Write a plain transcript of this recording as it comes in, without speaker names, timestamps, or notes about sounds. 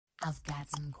I've got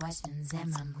some questions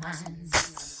in my mind.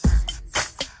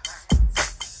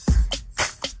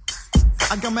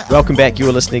 Welcome back. You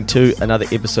are listening to another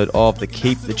episode of the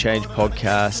Keep the Change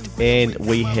podcast, and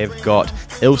we have got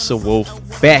Ilse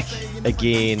Wolfe back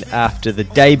again after the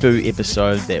debut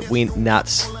episode that went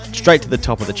nuts, straight to the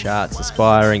top of the charts,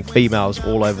 inspiring females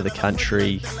all over the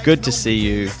country. Good to see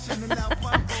you.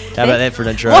 How about that for an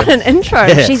intro? What an intro.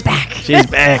 Yeah. She's back. She's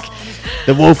back.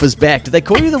 The wolf is back. Did they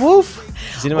call you the wolf?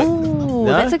 Ooh,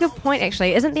 that's a good point,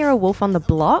 actually. Isn't there a wolf on the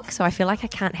block? So I feel like I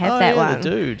can't have that one. The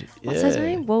dude. What's his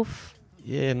name? Wolf.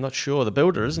 Yeah, I'm not sure. The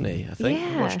builder, isn't he? I think.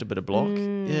 Yeah. I watched a bit of block.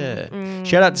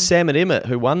 Shout out to Sam and Emmett,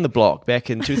 who won the block back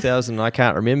in 2000. I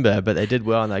can't remember, but they did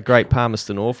well, and they're great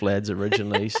Palmerston North lads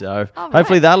originally. So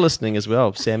hopefully they're listening as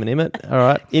well, Sam and Emmett. All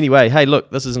right. Anyway, hey, look,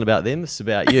 this isn't about them. This is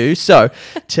about you. So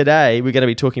today we're going to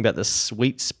be talking about the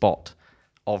sweet spot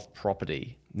of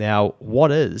property. Now,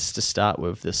 what is, to start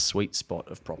with, the sweet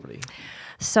spot of property?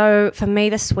 So for me,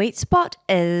 the sweet spot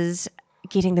is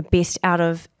getting the best out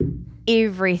of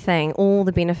everything, all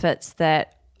the benefits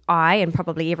that I and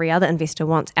probably every other investor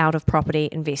wants out of property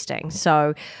investing.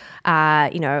 So,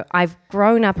 I've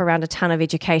grown up around a ton of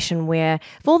education where,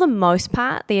 for the most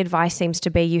part, the advice seems to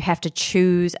be you have to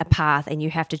choose a path and you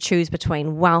have to choose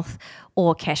between wealth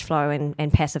or cash flow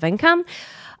and passive income.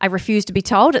 I refuse to be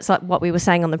told. It's like what we were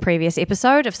saying on the previous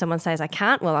episode. If someone says I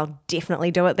can't, well, I'll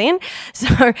definitely do it then.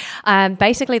 So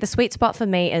basically the sweet spot for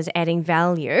me is adding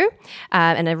value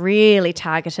in a really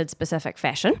targeted, specific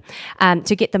fashion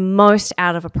to get the most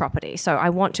out of a property. So I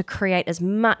want to create as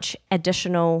much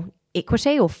additional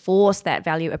equity or force that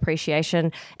value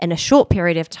appreciation in a short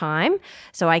period of time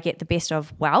so I get the best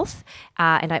of wealth.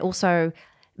 And I also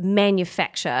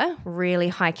manufacture really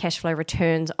high cash flow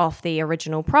returns off the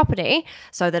original property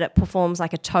so that it performs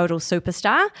like a total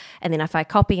superstar. And then if I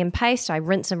copy and paste, I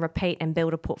rinse and repeat and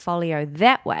build a portfolio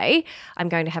that way, I'm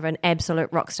going to have an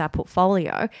absolute rockstar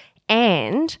portfolio.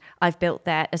 And I've built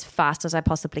that as fast as I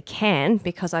possibly can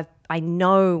because I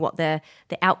know what the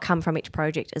outcome from each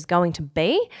project is going to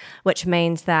be, which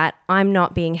means that I'm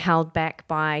not being held back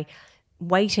by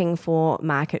waiting for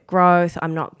market growth.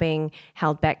 I'm not being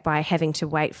held back by having to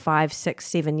wait 5, 6,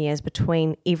 7 years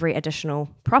between every additional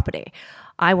property.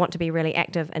 I want to be really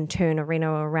active and turn a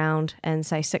reno around in,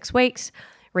 say, 6 weeks,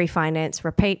 refinance,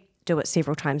 repeat, do it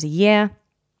several times a year,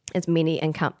 as many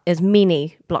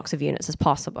blocks of units as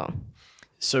possible.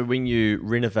 So when you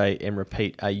renovate and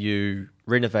repeat, are you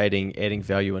renovating, adding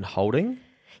value and holding?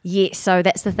 Yes, so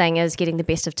that's the thing, is getting the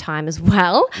best of time as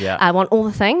well. Yeah. I want all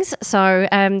the things. So,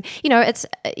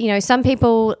 some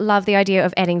people love the idea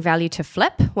of adding value to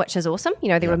flip, which is awesome.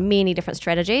 There are many different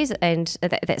strategies and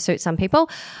that suits some people.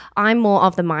 I'm more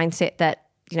of the mindset that,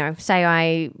 say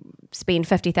I spend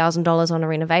 $50,000 on a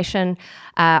renovation,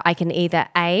 I can either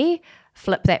A,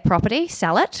 flip that property,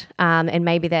 sell it, and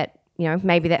maybe that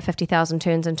 $50,000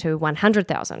 turns into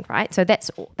 $100,000, right? So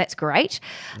that's great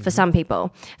for some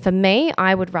people. For me,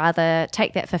 I would rather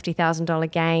take that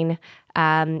 $50,000 gain,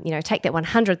 take that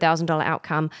 $100,000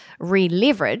 outcome,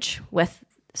 re-leverage with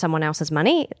someone else's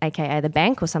money, aka the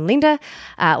bank or some lender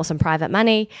or some private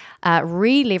money,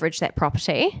 re-leverage that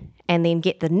property and then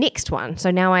get the next one.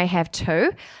 So now I have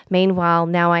two. Meanwhile,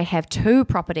 now I have two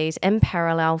properties in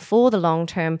parallel for the long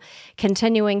term,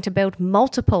 continuing to build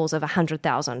multiples of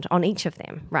 100,000 on each of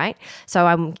them, right? So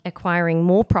I'm acquiring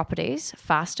more properties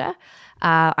faster.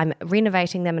 I'm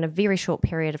renovating them in a very short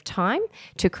period of time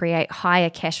to create higher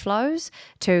cash flows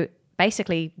to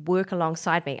basically work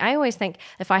alongside me. I always think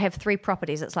if I have 3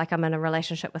 properties, it's like I'm in a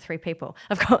relationship with 3 people.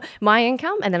 I've got my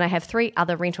income and then I have 3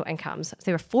 other rental incomes. So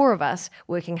there are 4 of us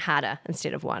working harder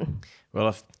instead of 1. Well,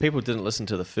 if people didn't listen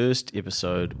to the first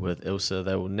episode with Ilse,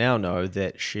 they will now know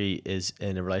that she is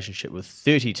in a relationship with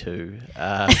 32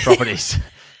 properties.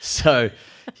 So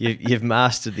you've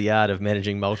mastered the art of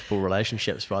managing multiple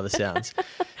relationships by the sounds.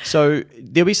 So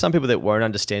there'll be some people that won't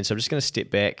understand. So I'm just going to step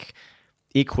back.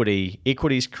 Equity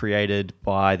is created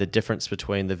by the difference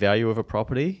between the value of a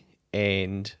property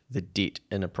and the debt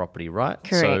in a property, right?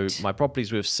 Correct. So my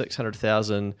property's worth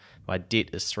 $600,000, my debt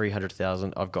is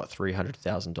 $300,000, I've got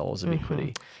 $300,000 of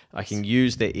equity. I can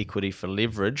use that equity for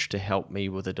leverage to help me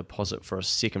with a deposit for a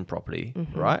second property,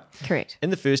 right? Correct.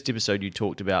 In the first episode, you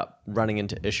talked about running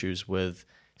into issues with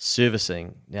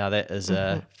servicing. Now that is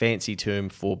a fancy term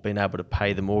for being able to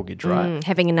pay the mortgage, right?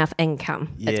 Having enough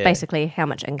income. Yeah. It's basically how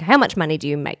much money do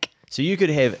you make? So you could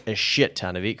have a shit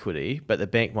ton of equity, but the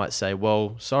bank might say,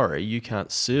 well, sorry, you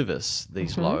can't service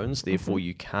these loans, therefore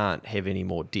you can't have any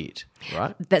more debt,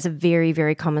 right? That's a very,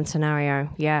 very common scenario.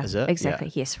 Yeah, Is it? exactly.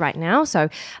 Yeah. Yes, right now. So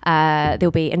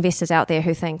there'll be investors out there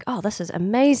who think, oh, this is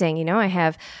amazing. You know, I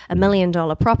have $1 million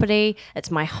property.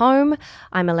 It's my home.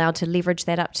 I'm allowed to leverage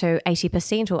that up to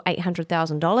 80% or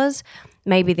 $800,000.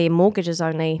 Maybe their mortgage is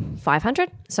only $500,000.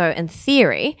 So in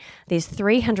theory, there's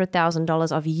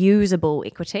 $300,000 of usable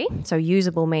equity. So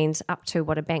usable means up to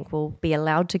what a bank will be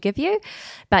allowed to give you.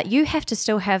 But you have to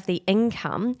still have the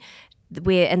income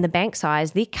where in the bank's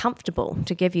eyes, they're comfortable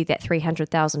to give you that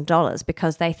 $300,000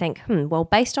 because they think, well,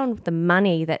 based on the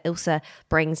money that Ilse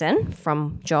brings in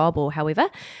from job or however,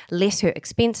 less her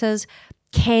expenses,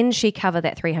 can she cover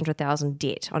that $300,000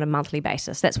 debt on a monthly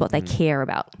basis? That's what they care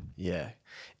about. Yeah.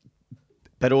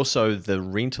 But also the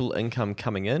rental income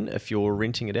coming in if you're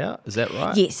renting it out, is that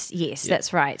right? Yes,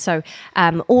 that's right. So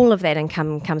all of that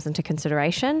income comes into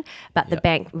consideration, but the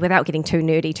bank, without getting too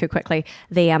nerdy too quickly,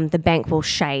 the bank will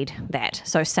shade that.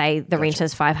 So say the rent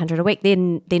is $500 a week,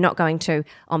 then they're not going to,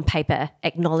 on paper,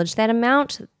 acknowledge that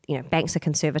amount. You know, banks are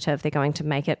conservative; they're going to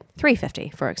make it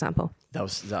 $350, for example.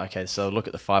 Okay. So look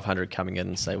at the 500 coming in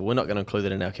and say, well, we're not going to include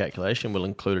that in our calculation. We'll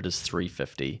include it as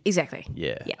 $350. Exactly.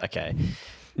 Yeah. Okay.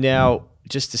 Now,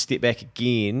 just to step back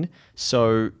again,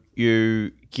 so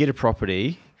you get a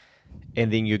property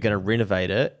and then you're going to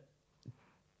renovate it.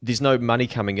 There's no money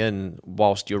coming in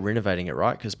whilst you're renovating it,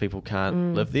 right? Because people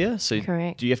can't live there. So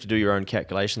correct. Do you have to do your own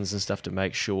calculations and stuff to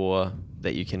make sure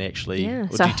that you can actually... Yeah,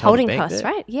 or so do you tell holding the bank costs, that?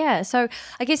 right? Yeah, so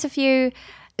I guess if you...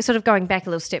 Sort of going back a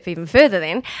little step even further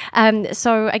then.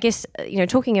 So I guess,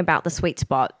 talking about the sweet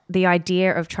spot, the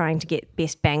idea of trying to get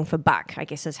best bang for buck, I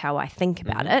guess is how I think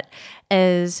about it,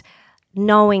 is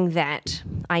knowing that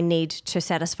I need to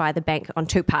satisfy the bank on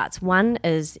two parts. One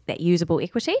is that usable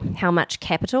equity. How much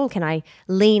capital can I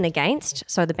lean against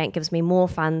so the bank gives me more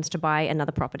funds to buy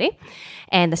another property?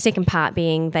 And the second part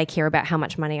being they care about how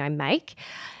much money I make.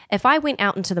 If I went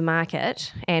out into the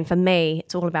market, and for me,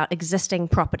 it's all about existing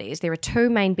properties, there are two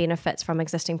main benefits from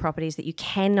existing properties that you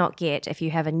cannot get if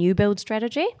you have a new build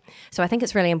strategy. So I think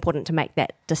it's really important to make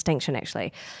that distinction,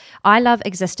 actually. I love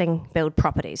existing build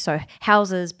properties. So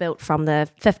houses built from the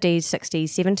 50s, 60s,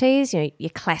 70s, your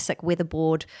classic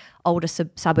weatherboard, older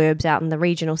suburbs out in the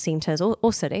regional centres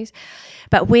or cities.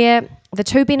 But where the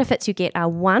two benefits you get are,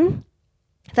 one,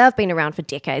 they've been around for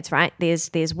decades, right?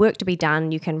 There's work to be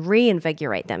done. You can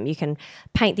reinvigorate them. You can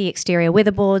paint the exterior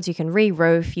weatherboards. You can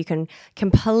re-roof. You can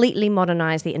completely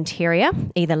modernise the interior,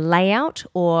 either layout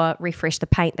or refresh the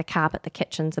paint, the carpet, the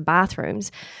kitchens, the bathrooms.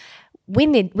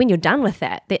 When you're done with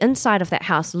that, the inside of that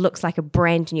house looks like a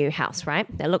brand new house, right?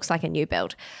 It looks like a new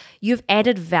build. You've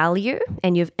added value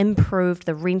and you've improved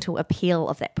the rental appeal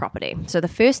of that property. So the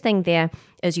first thing there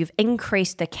is you've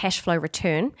increased the cash flow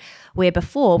return, where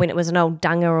before, when it was an old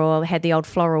dunger or had the old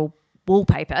floral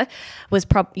wallpaper, was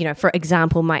for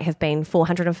example, might have been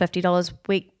 $450 a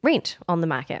week rent on the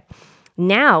market.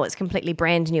 Now it's completely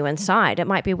brand new inside. It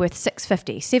might be worth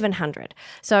 $650, $700.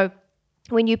 So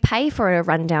when you pay for a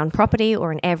rundown property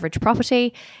or an average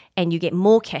property and you get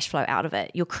more cash flow out of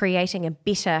it, you're creating a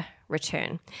better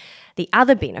return. The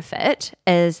other benefit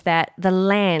is that the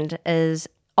land is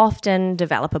often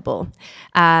developable.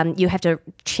 You have to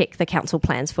check the council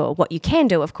plans for what you can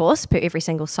do, of course, per every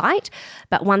single site.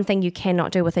 But one thing you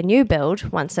cannot do with a new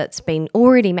build, once it's been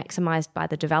already maximised by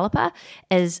the developer,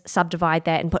 is subdivide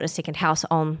that and put a second house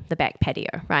on the back patio,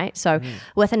 right? So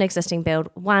with an existing build,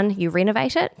 one, you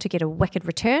renovate it to get a wicked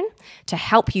return to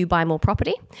help you buy more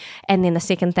property. And then the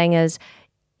second thing is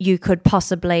you could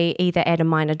possibly either add a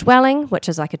minor dwelling, which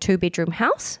is like a 2-bedroom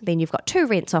house. Then you've got 2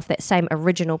 rents off that same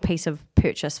original piece of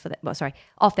purchase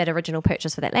off that original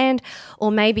purchase for that land. Or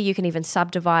maybe you can even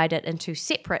subdivide it into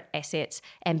separate assets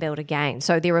and build again.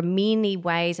 So there are many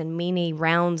ways and many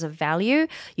rounds of value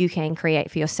you can create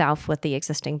for yourself with the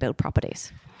existing build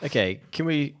properties. Okay, can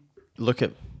we look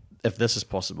at if this is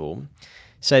possible?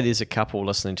 Say there's a couple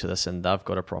listening to this and they've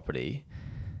got a property.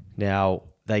 Now,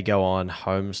 they go on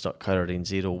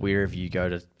homes.co.nz or wherever you go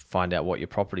to find out what your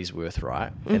property's worth,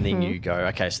 right? And then you go,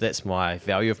 okay, so that's my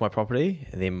value of my property.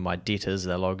 And then my debtors,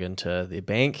 they log into their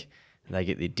bank and they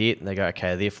get their debt and they go,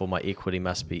 okay, therefore my equity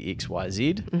must be X, Y,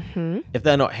 Z. If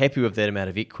they're not happy with that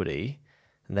amount of equity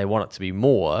and they want it to be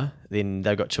more, then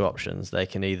they've got two options. They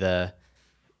can either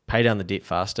pay down the debt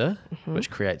faster, which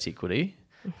creates equity,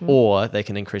 or they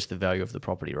can increase the value of the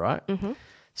property, right?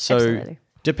 So Absolutely.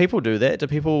 Do people do that? Do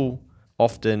people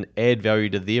often add value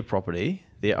to their property,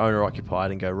 their owner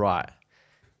occupied, and go, right,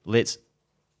 let's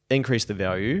increase the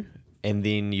value and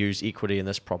then use equity in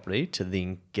this property to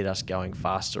then get us going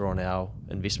faster on our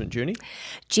investment journey?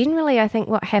 Generally, I think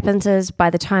what happens is by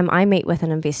the time I meet with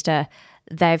an investor,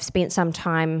 they've spent some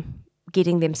time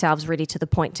getting themselves ready to the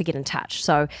point to get in touch.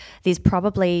 So there's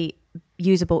probably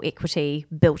usable equity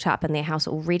built up in their house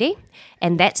already,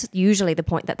 and that's usually the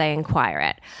point that they inquire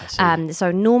at.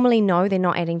 So normally, no, they're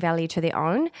not adding value to their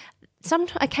own.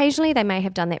 Occasionally they may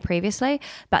have done that previously,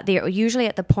 but they're usually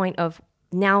at the point of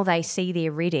now they see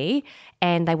they're ready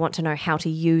and they want to know how to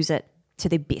use it to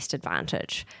their best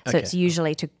advantage. So it's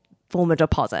usually to form a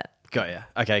deposit. Got ya.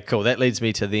 Okay, cool. That leads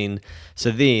me to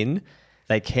then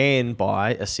they can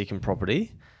buy a second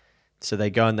property. So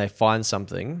they go and they find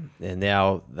something, and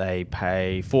now they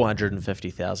pay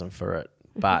 $450,000 for it,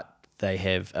 but they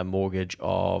have a mortgage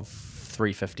of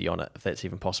 $350 on it, if that's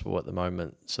even possible at the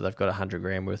moment. So they've got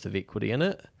 $100,000 worth of equity in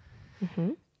it,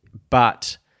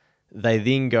 but they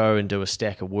then go and do a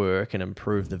stack of work and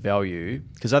improve the value,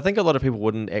 because I think a lot of people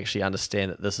wouldn't actually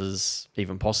understand that this is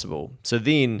even possible. So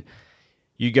then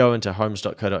you go into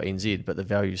homes.co.nz, but the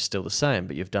value is still the same,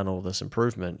 but you've done all this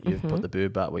improvement. You've put the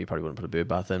bird bath, well, you probably wouldn't put a bird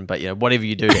bath in, but whatever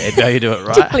you do to add value to it,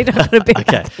 right? Definitely don't put a bird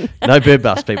bath in. No bird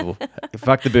baths, people.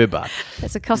 Fuck the bird bath.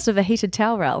 That's the cost of a heated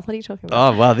towel rail. What are you talking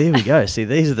about? Oh, well, there we go. See,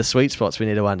 these are the sweet spots we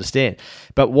need to understand.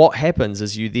 But what happens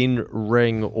is you then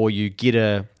ring or you get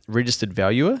a registered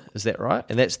valuer, is that right?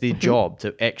 And that's their job,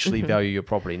 to actually value your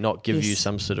property, not give you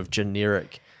some sort of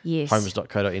generic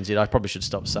homes.co.nz. I probably should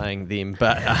stop saying them,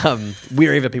 but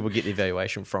wherever people get their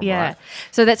valuation from, right?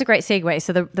 So that's a great segue.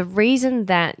 So the reason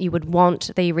that you would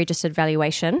want the registered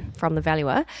valuation from the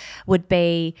valuer would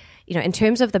be, in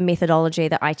terms of the methodology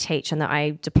that I teach and that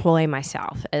I deploy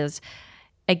myself, is,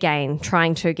 again,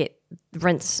 trying to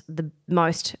rinse the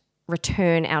most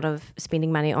return out of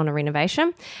spending money on a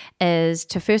renovation, is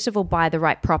to first of all buy the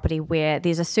right property where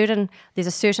there's a certain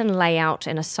layout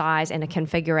and a size and a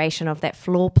configuration of that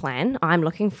floor plan I'm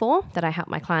looking for, that I help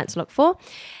my clients look for.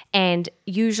 And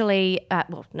usually,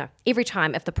 every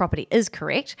time, if the property is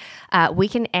correct, we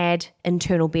can add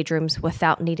internal bedrooms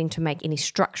without needing to make any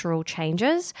structural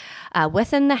changes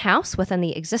within the house, within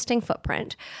the existing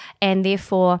footprint, and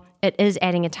therefore it is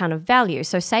adding a ton of value.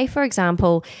 So say, for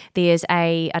example, there's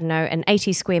an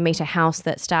 80 square metre house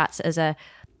that starts as no,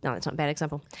 that's not a bad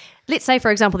example. Let's say,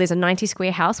 for example, there's a 90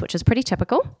 square house, which is pretty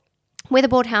typical.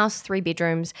 Weatherboard house, 3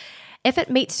 bedrooms. If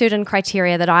it meets certain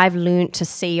criteria that I've learned to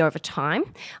see over time,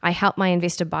 I help my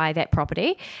investor buy that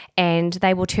property and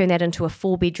they will turn that into a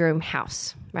 4-bedroom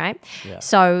house, right? Yeah.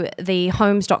 So the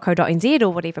homes.co.nz or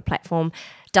whatever platform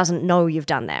doesn't know you've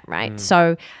done that, right?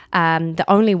 So the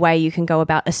only way you can go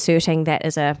about asserting that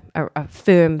as a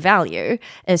firm value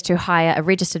is to hire a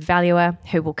registered valuer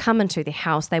who will come into the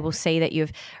house. They will see that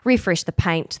you've refreshed the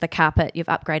paint, the carpet, you've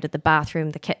upgraded the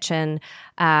bathroom, the kitchen,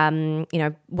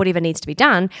 whatever needs to be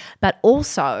done. But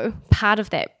also part of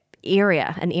that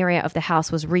an area of the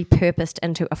house was repurposed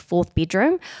into a 4th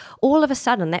bedroom. All of a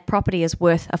sudden, that property is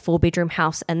worth a 4-bedroom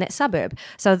house in that suburb.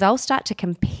 So they'll start to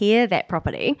compare that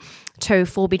property to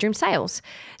 4-bedroom sales.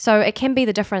 So it can be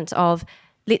the difference of,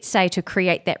 let's say, to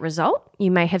create that result,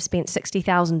 you may have spent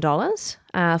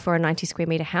 $60,000 for a 90 square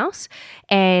metre house,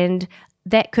 and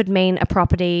that could mean a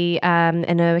property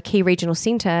in a key regional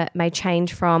centre may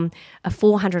change from a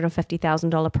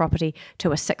 $450,000 property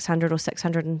to a $600,000 or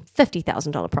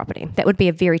 $650,000 property. That would be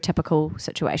a very typical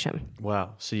situation.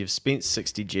 Wow. So you've spent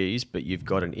 60 Gs, but you've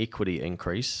got an equity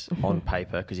increase on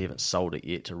paper, because you haven't sold it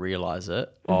yet, to realise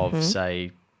it, of,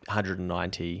 say,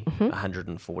 $190,000,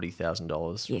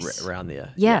 $140,000 around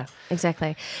there. Yeah,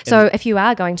 exactly. So if you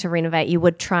are going to renovate, you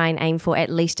would try and aim for at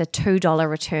least a $2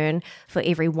 return for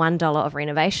every $1 of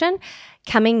renovation.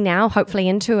 Coming now, hopefully,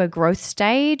 into a growth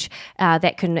stage,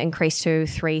 that can increase to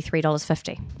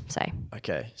 $3.50, say.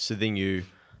 Okay, so then you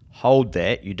hold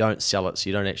that, you don't sell it, so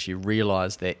you don't actually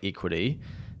realise that equity.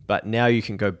 But now you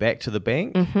can go back to the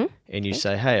bank and you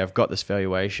say, hey, I've got this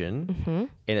valuation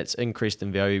and it's increased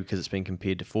in value because it's been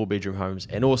compared to 4-bedroom homes,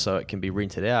 and also it can be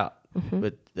rented out.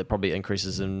 But that probably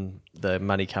increases in the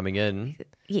money coming in.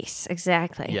 Yes,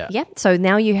 exactly. Yeah. So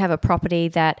now you have a property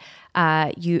that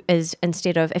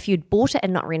instead of, if you'd bought it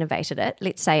and not renovated it,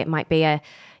 let's say it might be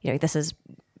this is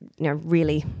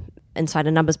really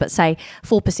insider numbers, but say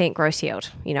 4% gross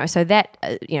yield, so that,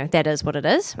 that is what it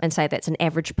is, and say that's an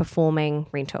average performing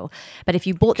rental. But if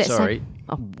you bought that...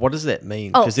 what does that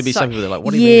mean? Because there'd be some people that are like,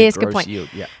 what do you mean gross good point. Yield?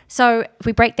 Yeah. So if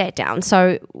we break that down,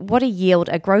 so what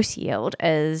a gross yield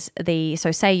is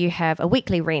so say you have a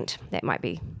weekly rent, that might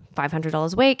be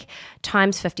 $500 a week,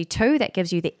 times 52, that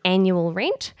gives you the annual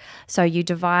rent. So you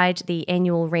divide the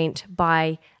annual rent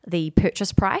by the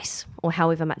purchase price or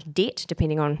however much debt,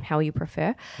 depending on how you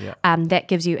prefer. Yeah. That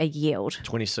gives you a yield.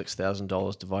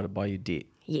 $26,000 divided by your debt.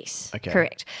 Yes, Okay.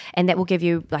 correct. And that will give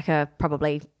you like a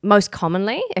probably most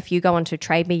commonly, if you go onto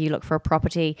Trade Me, you look for a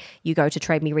property, you go to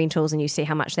Trade Me Rentals and you see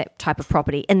how much that type of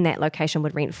property in that location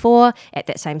would rent for at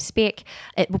that same spec.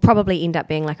 It will probably end up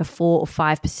being like a 4 or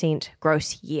 5%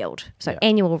 gross yield. So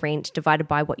annual rent divided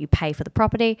by what you pay for the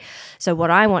property. So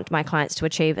what I want my clients to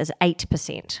achieve is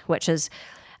 8%, which is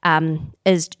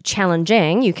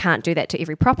challenging. You can't do that to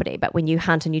every property, but when you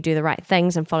hunt and you do the right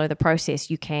things and follow the process,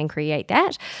 you can create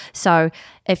that. So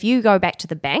if you go back to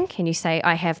the bank and you say,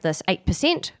 I have this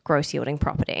 8% gross yielding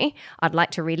property, I'd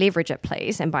like to re-leverage it,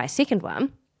 please, and buy a second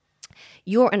one,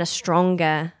 you're in a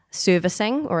stronger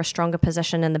servicing or a stronger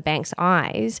position in the bank's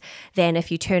eyes than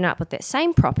if you turn up with that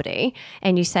same property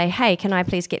and you say, hey, can I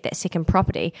please get that second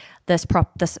property? This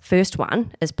first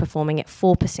one is performing at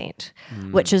 4%,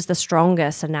 which is the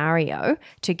stronger scenario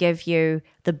to give you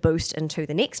the boost into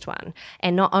the next one.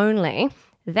 And not only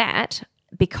that,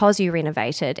 because you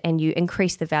renovated and you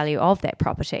increased the value of that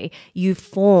property, you've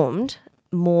formed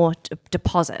more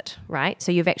deposit, right?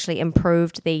 So you've actually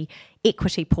improved the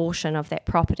equity portion of that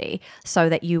property so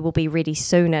that you will be ready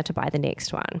sooner to buy the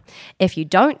next one. If you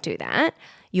don't do that,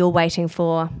 you're waiting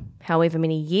for however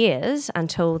many years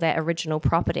until that original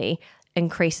property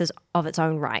increases of its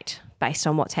own right based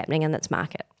on what's happening in its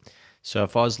market. So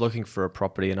if I was looking for a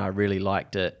property and I really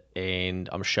liked it and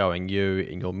I'm showing you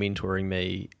and you're mentoring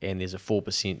me and there's a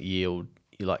 4% yield,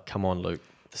 you're like, come on, Luke,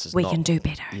 we can do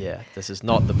better. Yeah, this is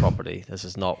not the property. This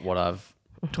is not what I've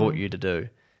taught you to do.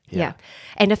 Yeah.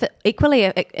 And if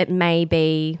it may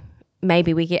be,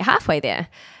 maybe we get halfway there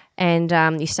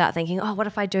and you start thinking, oh, what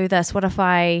if I do this? What if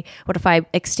I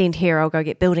extend here? I'll go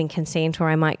get building consent, or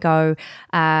I might go,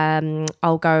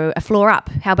 I'll go a floor up.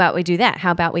 How about we do that?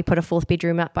 How about we put a fourth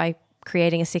bedroom up by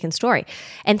creating a second story?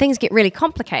 And things get really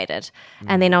complicated.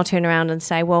 And then I'll turn around and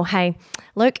say, well, hey,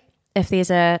 look, if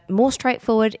there's a more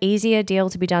straightforward, easier deal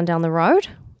to be done down the road,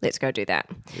 let's go do that.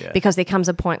 Yeah. Because there comes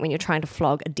a point when you're trying to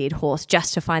flog a dead horse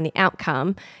just to find the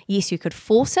outcome. Yes, you could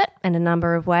force it in a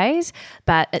number of ways,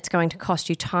 but it's going to cost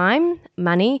you time,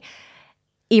 money.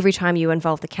 Every time you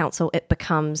involve the council, it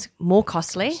becomes more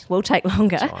costly, will take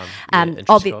longer. Interest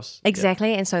costs.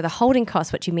 Exactly. And so the holding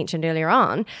cost, which you mentioned earlier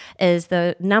on, is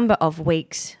the number of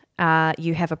weeks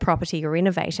you have a property you're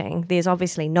renovating. There's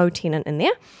obviously no tenant in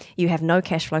there. You have no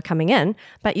cash flow coming in,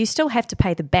 but you still have to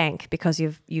pay the bank because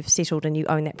you've settled and you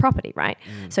own that property, right?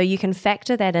 So you can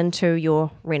factor that into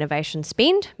your renovation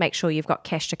spend. Make sure you've got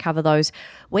cash to cover those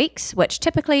weeks, which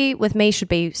typically with me should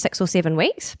be 6 or 7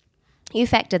 weeks. You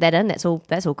factor that in. That's all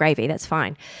gravy. That's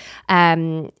fine.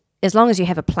 As long as you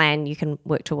have a plan, you can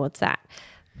work towards that.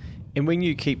 And when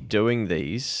you keep doing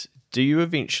these, do you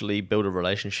eventually build a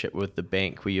relationship with the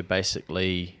bank where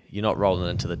you're not rolling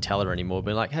into the teller anymore,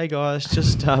 being like, hey guys,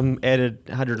 just added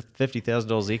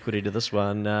 $150,000 equity to this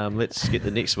one, let's get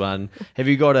the next one. Have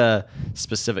you got a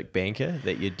specific banker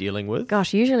that you're dealing with?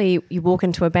 Gosh, usually you walk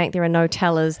into a bank, there are no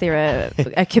tellers, there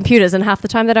are computers, and half the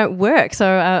time they don't work. So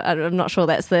I'm not sure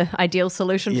that's the ideal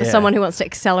solution for someone who wants to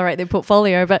accelerate their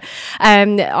portfolio. But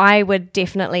I would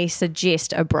definitely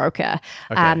suggest a broker,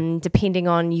 depending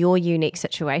on your unique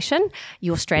situation,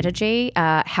 your strategy,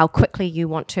 how quickly you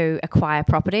want to acquire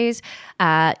properties.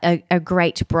 A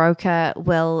great broker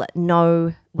will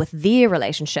know with their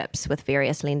relationships with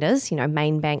various lenders,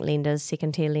 main bank lenders,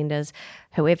 second tier lenders,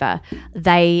 whoever,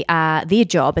 their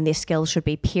job and their skills should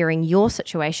be pairing your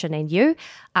situation and you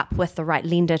up with the right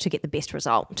lender to get the best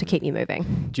result, to keep you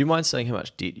moving. Do you mind saying how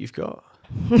much debt you've got?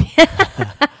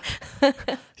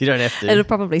 You don't have to. It'll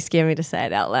probably scare me to say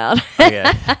it out loud.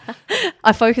 Okay.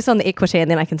 I focus on the equity and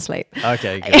then I can sleep.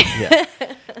 Okay, good. Yeah.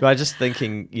 But I'm just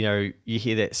thinking, you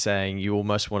hear that saying, you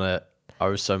almost want to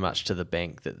owe so much to the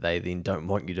bank that they then don't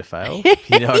want you to fail.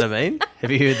 You know what I mean? Have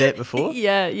you heard that before?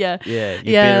 Yeah. Yeah, you're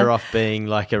better off being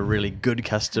like a really good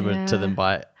customer to them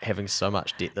by having so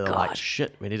much debt that they're like,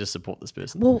 shit, we need to support this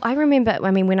person. Well, I remember,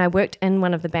 when I worked in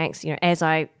one of the banks, as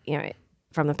I,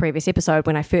 from the previous episode,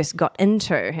 when I first got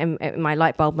into, and my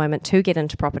light bulb moment to get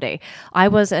into property, I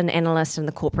was an analyst in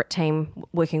the corporate team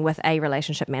working with a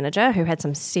relationship manager who had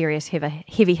some serious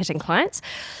heavy hitting clients.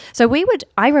 So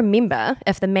I remember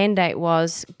if the mandate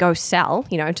was go sell,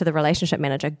 to the relationship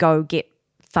manager, go get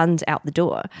funds out the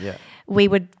door, we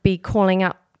would be calling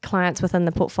up clients within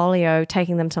the portfolio,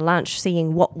 taking them to lunch,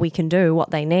 seeing what we can do,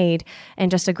 what they need, and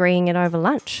just agreeing it over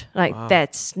lunch.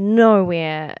 That's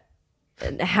nowhere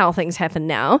how things happen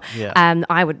now, Yeah.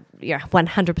 I would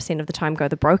 100% of the time go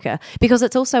the broker, because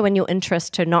it's also in your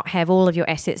interest to not have all of your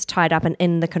assets tied up and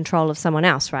in the control of someone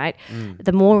else, right?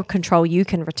 The more control you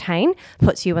can retain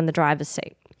puts you in the driver's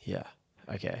seat. Yeah.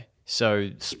 Okay. So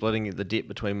splitting the debt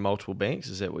between multiple banks,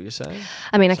 is that what you're saying?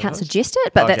 I mean, I can't suggest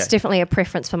it, but that's Okay. definitely a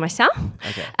preference for myself.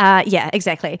 Okay. Yeah,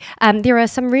 exactly. There are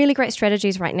some really great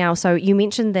strategies right now. So you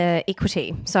mentioned the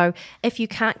equity. So if you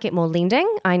can't get more lending,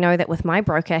 I know that with my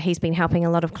broker, he's been helping a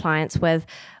lot of clients with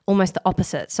almost the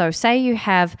opposite. So say you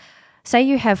have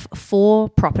 4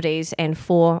 properties and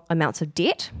 4 amounts of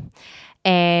debt,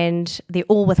 and they're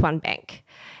all with one bank.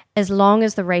 As long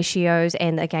as the ratios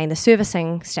and, again, the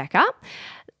servicing stack up,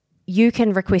 you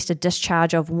can request a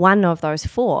discharge of one of those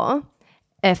 4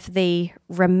 if the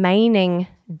remaining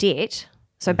debt,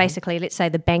 so basically, let's say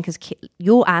the bank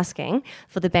you're asking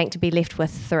for the bank to be left with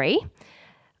 3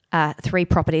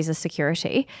 properties as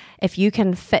security. If you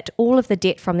can fit all of the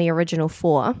debt from the original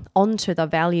 4 onto the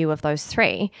value of those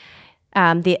 3,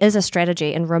 there is a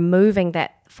strategy in removing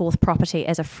that 4th property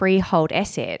as a freehold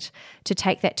asset to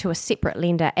take that to a separate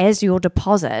lender as your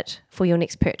deposit for your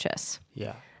next purchase.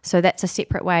 Yeah. So that's a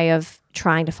separate way of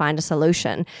trying to find a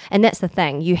solution. And that's the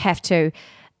thing. You have to,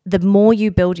 the more you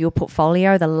build your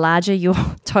portfolio, the larger your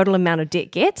total amount of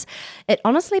debt gets. It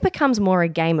honestly becomes more a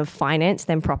game of finance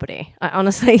than property.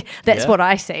 That's what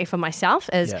I see for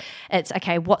myself is it's,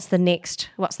 okay, what's the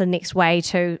next way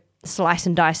to slice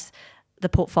and dice the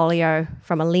portfolio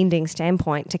from a lending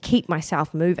standpoint to keep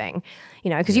myself moving,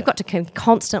 because you've got to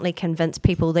constantly convince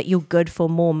people that you're good for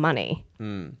more money.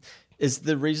 Is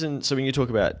the reason, so when you talk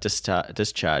about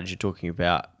discharge, you're talking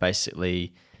about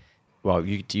basically, well,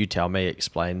 you tell me,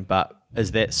 explain, but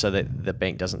is that so that the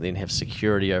bank doesn't then have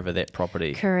security over that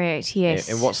property? Correct, yes.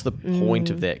 And what's the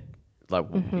point of that? Like,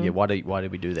 why do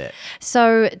we do that?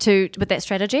 So with that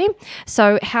strategy,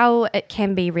 so how it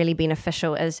can be really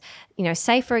beneficial is,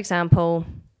 say for example,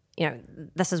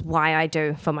 this is why I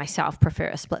do for myself prefer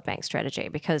a split bank strategy,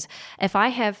 because if I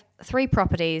have 3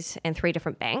 properties and 3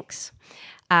 different banks,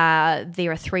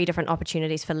 there are 3 different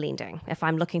opportunities for lending if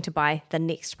I'm looking to buy the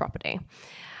next property.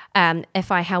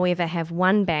 If I, however, have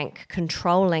one bank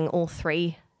controlling all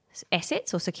 3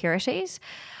 assets or securities,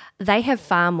 they have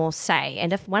far more say.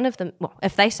 And if one of them,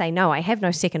 if they say no, I have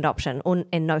no second option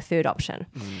and no third option.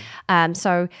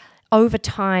 So over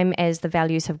time, as the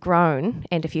values have grown,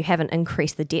 and if you haven't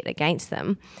increased the debt against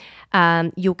them,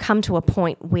 you'll come to a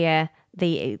point where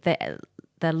the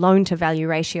loan to value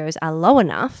ratios are low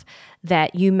enough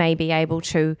that you may be able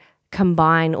to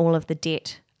combine all of the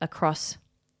debt across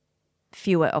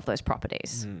fewer of those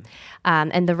properties.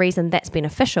 And the reason that's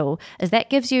beneficial is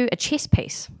that gives you a chess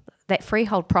piece, that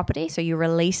freehold property. So you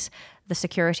release the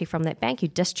security from that bank, you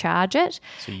discharge it.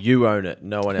 So you own it,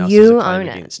 no one else has a claim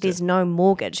against it. There's no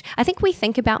mortgage. I think we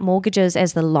think about mortgages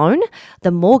as the loan.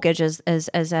 The mortgage is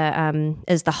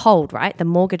the hold, right? The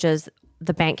mortgage is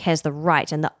the bank has the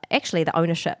right and the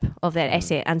ownership of that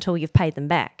asset until you've paid them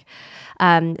back.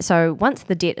 So once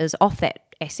the debt is off that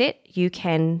asset, you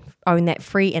can own that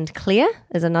free and clear,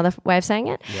 is another way of saying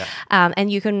it. Yeah.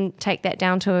 And you can take that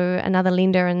down to another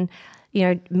lender and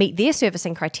meet their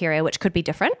servicing criteria, which could be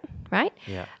different, right?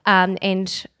 Yeah.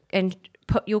 And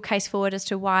put your case forward as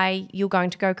to why you're going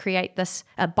to go create this,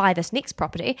 buy this next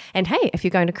property. And hey, if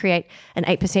you're going to create an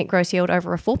 8% gross yield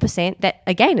over a 4%, that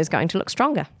again is going to look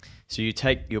stronger. So you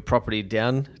take your property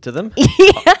down to them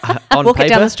on walk paper, it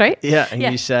down the street. Yeah, and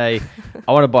you say,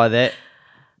 I want to buy that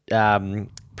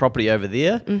property over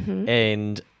there,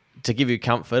 and to give you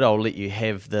comfort, I'll let you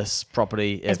have this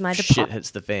property if shit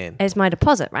hits the fan. As my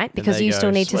deposit, right? Because you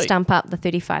still need to sweet. stump up the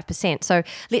 35%. So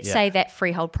let's say that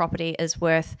freehold property is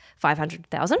worth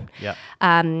 $500,000.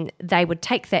 Yeah. They would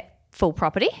take that full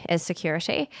property as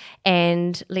security,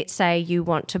 and let's say you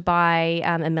want to buy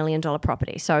 $1 million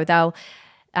property. So they'll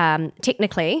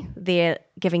technically they're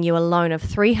giving you a loan of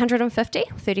 $350,000,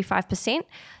 35%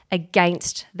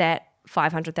 against that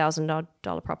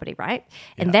 $500,000 property, right?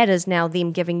 And that is now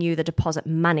them giving you the deposit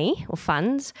money or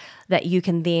funds that you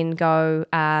can then go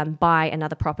buy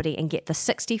another property and get the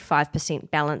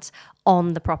 65% balance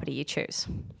on the property you choose.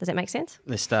 Does that make sense?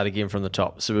 Let's start again from the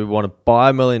top. So we want to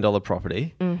buy $1 million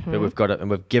property, but we've got it, and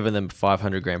we've given them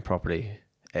 $500,000 property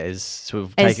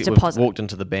we've walked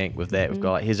into the bank with that. We've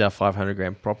got like, here's our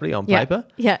 $500,000 property on paper.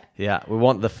 Yeah. We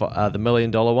want the $1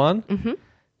 million one.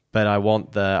 But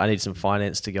I need some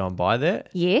finance to go and buy that.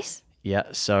 Yes. Yeah.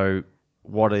 So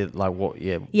what?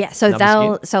 Yeah. So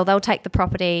they'll take the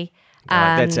property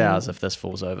That's ours if this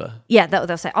falls over. Yeah,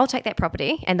 they'll say, I'll take that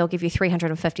property, and they'll give you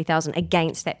 $350,000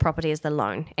 against that property as the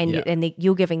loan, and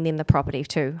you're giving them the property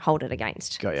to hold it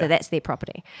against. Got ya. So that's their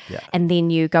property. Yeah. And then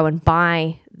you go and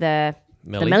buy the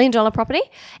 $1 million property,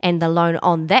 and the loan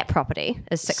on that property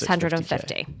is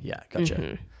 $650,000. Yeah, gotcha.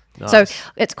 Mm-hmm. Nice. So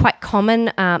it's quite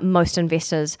common. Most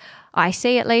investors, I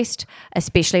see at least,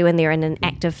 especially when they're in an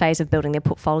active phase of building their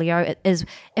portfolio, it is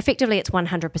effectively it's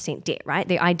 100% debt, right?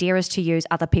 The idea is to use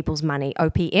other people's money,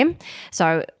 OPM.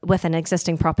 So with an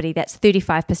existing property, that's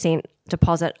 35%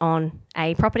 deposit on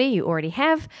a property you already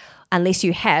have, unless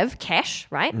you have cash,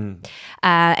 right?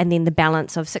 And then the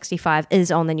balance of 65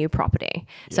 is on the new property.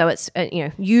 Yeah. So it's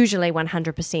usually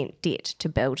 100% debt to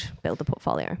build the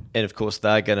portfolio. And of course,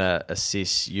 they're going to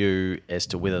assess you as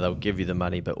to whether they'll give you the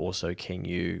money, but also can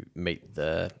you meet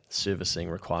the servicing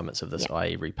requirements of this,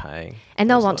 i.e. repaying. And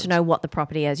they'll want to know what the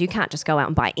property is. You can't just go out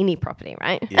and buy any property,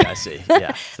 right? Yeah, I see.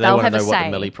 Yeah. So they want to know what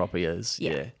the milli property is.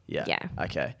 Yeah.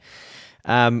 Okay.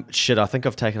 I think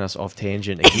I've taken us off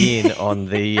tangent again on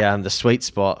the sweet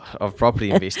spot of property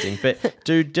investing. But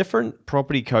do different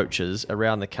property coaches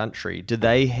around the country, do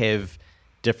they have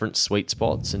different sweet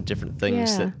spots and different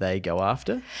things that they go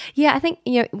after? Yeah, I think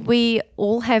we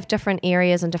all have different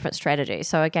areas and different strategies.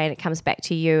 So again, it comes back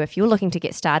to you. If you're looking to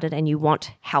get started and you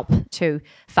want help to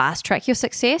fast track your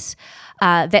success,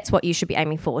 that's what you should be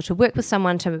aiming for, to work with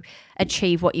someone to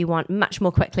achieve what you want much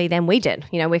more quickly than we did.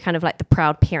 We're kind of like the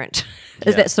proud parent,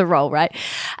 that's the role, right?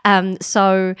 Yes,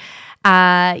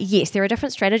 there are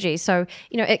different strategies. So,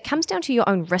 it comes down to your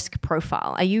own risk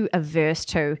profile. Are you averse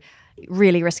to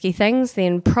really risky things?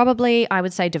 Then probably I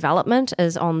would say development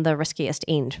is on the riskiest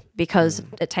end, because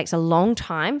it takes a long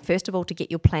time, first of all, to get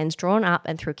your plans drawn up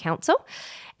and through council,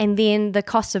 and then the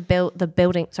cost of the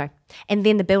building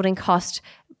cost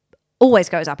always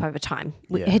goes up over time.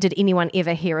 Did anyone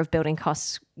ever hear of building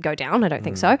costs go down? I don't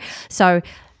think so. So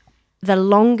the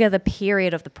longer the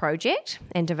period of the project,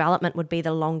 and development would be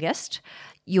the longest,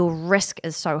 your risk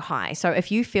is so high. So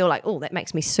if you feel like, that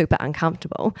makes me super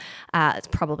uncomfortable, it's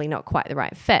probably not quite the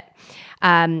right fit.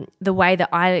 The way that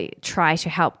I try to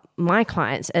help my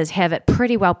clients is have it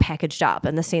pretty well packaged up,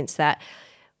 in the sense that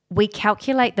we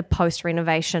calculate the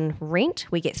post-renovation rent.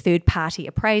 We get third-party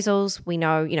appraisals. We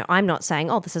know, I'm not saying,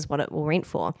 this is what it will rent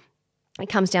for. It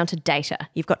comes down to data.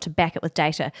 You've got to back it with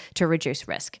data to reduce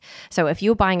risk. So if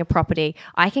you're buying a property,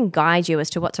 I can guide you as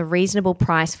to what's a reasonable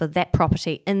price for that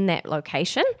property in that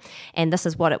location, and this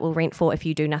is what it will rent for if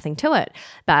you do nothing to it.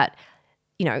 But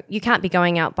you can't be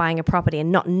going out buying a property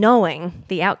and not knowing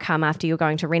the outcome after you're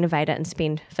going to renovate it and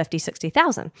spend $50,000,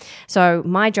 $60,000. So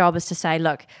my job is to say,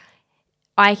 look,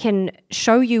 I can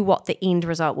show you what the end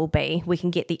result will be. We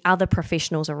can get the other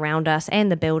professionals around us and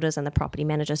the builders and the property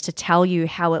managers to tell you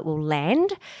how it will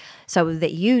land, so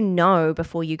that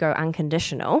before you go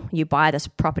unconditional, you buy this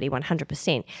property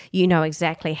 100%,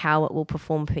 exactly how it will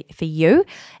perform for you,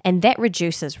 and that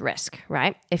reduces risk,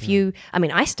 right?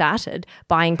 I started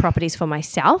buying properties for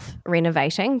myself,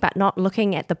 renovating, but not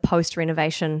looking at the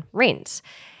post-renovation rents.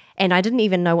 And I didn't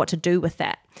even know what to do with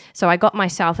that. So I got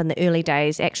myself in the early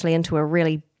days actually into a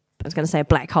really, I was going to say a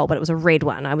black hole, but it was a red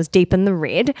one. I was deep in the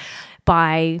red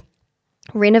by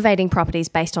renovating properties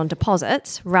based on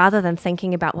deposits, rather than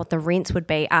thinking about what the rents would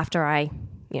be after I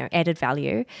added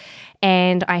value.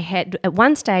 And at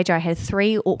one stage, I had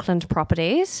 3 Auckland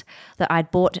properties that I'd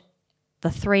bought, the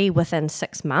 3 within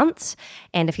 6 months.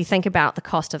 And if you think about the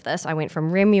cost of this, I went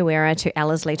from Remuera to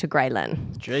Ellerslie to Grey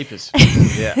Lynn. Jeepers.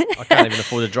 Yeah, I can't even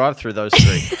afford to drive through those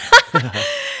 3.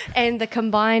 And the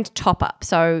combined top up.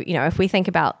 So, if we think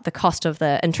about the cost of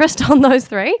the interest on those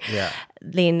 3,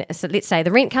 then so let's say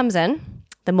the rent comes in,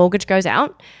 the mortgage goes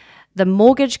out. The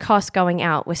mortgage costs going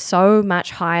out were so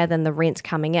much higher than the rents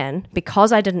coming in,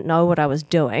 because I didn't know what I was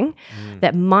doing,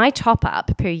 that my top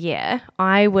up per year,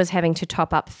 I was having to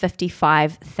top up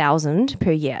 $55,000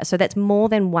 per year. So that's more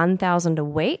than $1,000 a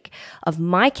week of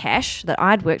my cash that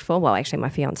I'd worked for. Well, actually my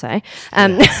fiance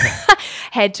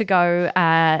had to go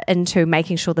into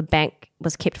making sure the bank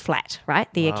was kept flat,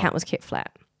 right? The account was kept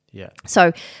flat. Yeah.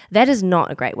 So that is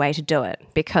not a great way to do it,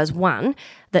 because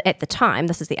at the time,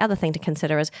 this is the other thing to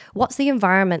consider, is what's the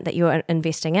environment that you're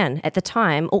investing in? At the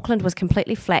time, Auckland was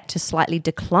completely flat to slightly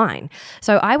decline.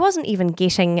 So I wasn't even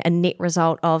getting a net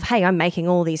result of, hey, I'm making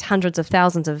all these hundreds of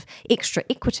thousands of extra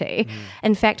equity.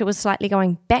 In fact, it was slightly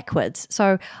going backwards.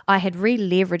 So I had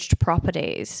re-leveraged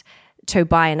properties to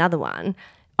buy another one,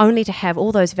 only to have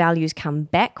all those values come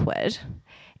backward.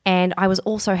 And I was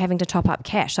also having to top up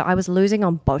cash. So I was losing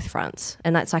on both fronts.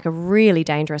 And that's like a really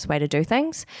dangerous way to do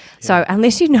things. Yeah. So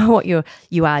unless you know what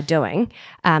you are doing,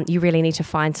 you really need to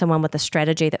find someone with a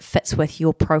strategy that fits with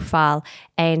your profile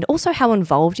and also how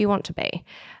involved you want to be.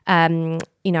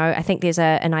 I think there's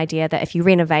an idea that if you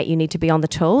renovate, you need to be on the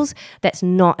tools. That's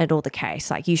not at all the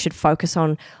case. Like, you should focus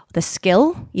on the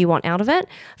skill you want out of it.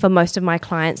 For most of my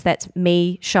clients, that's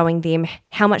me showing them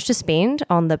how much to spend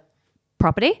on the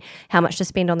property, how much to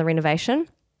spend on the renovation,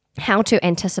 how to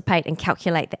anticipate and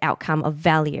calculate the outcome of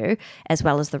value as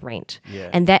well as the rent.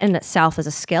 Yeah. And that in itself is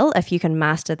a skill. If you can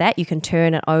master that, you can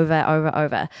turn it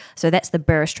over. So that's the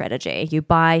BRRRR strategy. You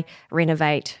buy,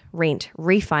 renovate, rent,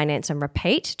 refinance, and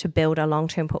repeat to build a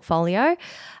long-term portfolio.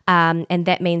 And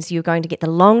that means you're going to get the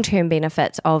long-term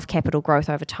benefits of capital growth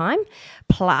over time.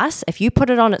 Plus, if you put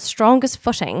it on its strongest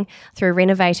footing through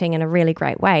renovating in a really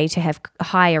great way to have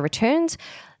higher returns,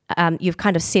 you've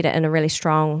kind of set it in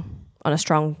on a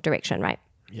strong direction, right?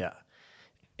 Yeah.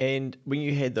 And when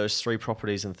you had those 3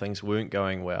 properties and things weren't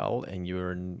going well, and you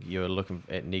were looking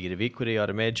at negative equity, I'd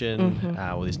imagine,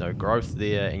 or there's no growth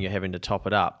there, and you're having to top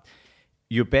it up,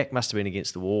 your back must have been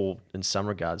against the wall in some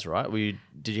regards, right?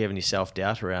 Did you have any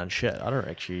self-doubt around, shit, I don't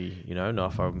actually, know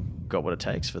if I've got what it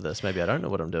takes for this. Maybe I don't know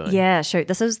what I'm doing. Yeah, shoot.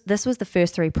 This was the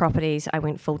first 3 properties I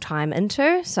went full-time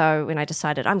into. So when I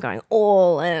decided I'm going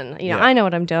all in, I know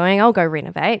what I'm doing. I'll go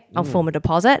renovate. I'll form a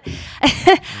deposit.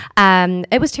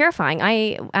 It was terrifying.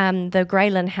 The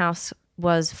Greylin house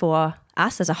was for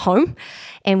us as a home,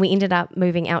 and we ended up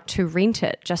moving out to rent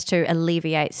it just to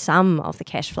alleviate some of the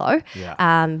cash flow.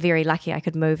 Very lucky I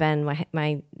could move in.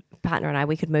 My partner and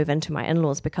we could move into my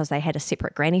in-laws because they had a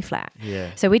separate granny flat.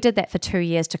 So we did that for 2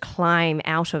 years to climb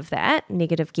out of that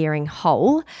negative gearing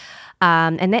hole.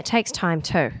 And that takes time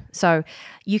too. So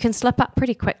you can slip up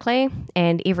pretty quickly,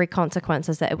 and every consequence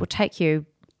is that it will take you,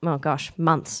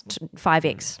 months,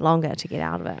 5x longer to get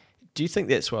out of it. Do you think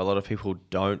that's why a lot of people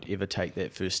don't ever take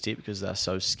that first step, because they're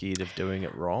so scared of doing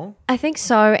it wrong? I think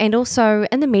so. And also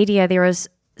in the media, there is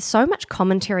so much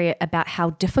commentary about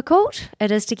how difficult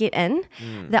it is to get in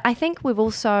that I think we've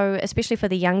also, especially for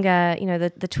the younger,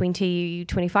 the 20,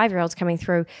 25-year-olds coming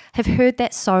through, have heard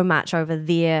that so much over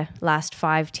their last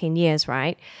 5-10 years,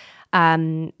 right?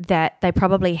 That they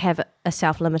probably have a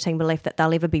self-limiting belief that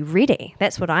they'll ever be ready.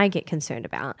 That's what I get concerned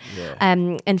about.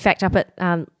 In fact, up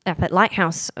at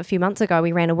Lighthouse a few months ago,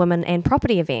 we ran a women and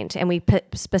property event, and we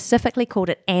specifically called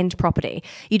it "and property."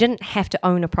 You didn't have to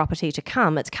own a property to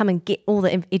come. It's come and get all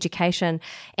the education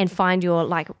and find your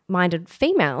like-minded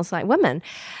females, like women.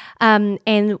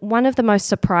 And one of the most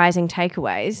surprising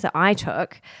takeaways that I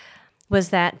took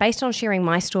was that, based on sharing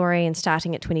my story and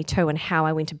starting at 22 and how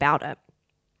I went about it,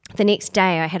 the next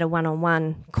day I had a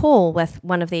one-on-one call with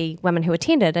one of the women who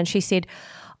attended, and she said,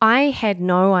 I had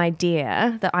no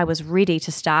idea that I was ready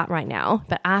to start right now,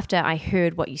 but after I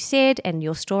heard what you said and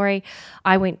your story,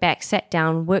 I went back, sat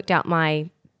down, worked out my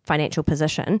financial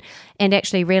position, and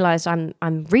actually realized I'm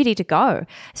ready to go.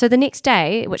 So the next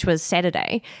day, which was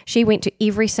Saturday, she went to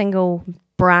every single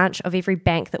branch of every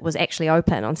bank that was actually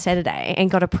open on Saturday and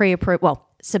got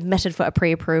submitted for a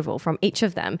pre-approval from each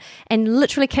of them, and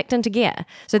literally kicked into gear.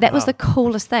 So that was the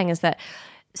coolest thing, is that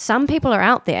some people are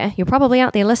out there, you're probably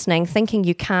out there listening, thinking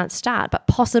you can't start, but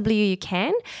possibly you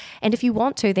can. And if you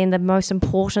want to, then the most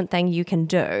important thing you can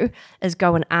do is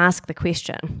go and ask the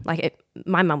question.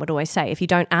 My mum would always say, if you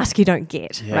don't ask, you don't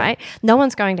get, right? No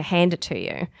one's going to hand it to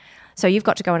you. So you've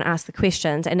got to go and ask the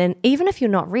questions. And then even if you're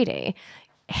not ready,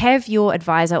 have your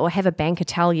advisor or have a banker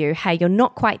tell you, hey, you're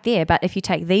not quite there, but if you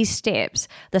take these steps,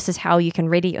 this is how you can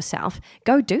ready yourself.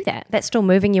 Go do that. That's still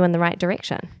moving you in the right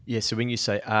direction. Yeah, so when you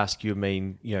say ask, you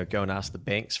mean, go and ask the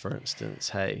banks, for instance,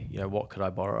 hey, what could I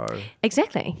borrow?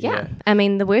 Exactly, yeah. I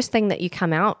mean, the worst thing that you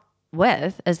come out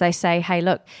with is they say, hey,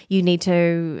 look, you need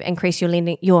to increase your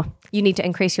lending, you need to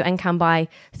increase your income by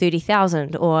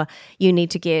 30,000, or you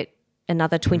need to get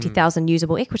another 20,000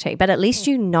 usable equity. But at least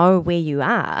you know where you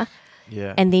are.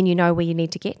 Yeah. And then you know where you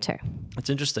need to get to. It's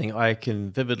interesting. I've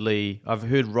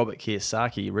heard Robert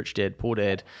Kiyosaki, Rich Dad, Poor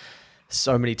Dad,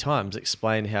 so many times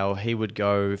explain how he would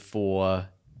go for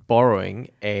borrowing,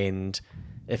 and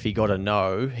if he got a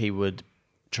no, he would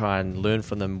try and learn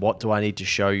from them, what do I need to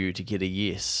show you to get a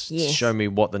yes? Show me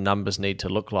what the numbers need to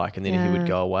look like, and then he would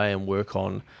go away and work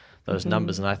on those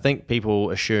numbers. And I think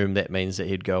people assume that means that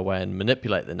he'd go away and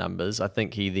manipulate the numbers. I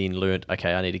think he then learned,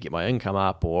 okay, I need to get my income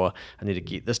up, or I need to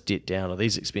get this debt down or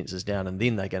these expenses down, and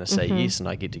then they're going to say yes and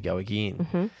I get to go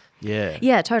again. Yeah.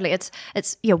 Yeah, totally. It's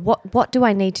what do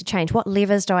I need to change? What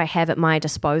levers do I have at my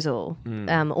disposal?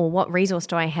 Or what resource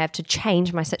do I have to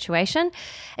change my situation?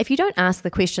 If you don't ask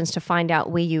the questions to find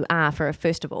out where you are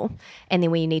first of all, and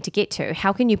then where you need to get to,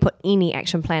 how can you put any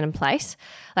action plan in place?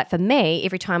 Like for me,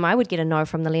 every time I would get a no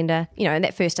from the lender, in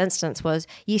that first instance was,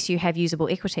 yes, you have usable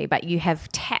equity, but you have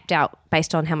tapped out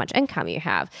based on how much income you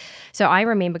have. So I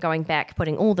remember going back,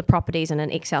 putting all the properties in an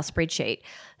Excel spreadsheet,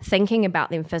 thinking about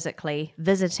them physically,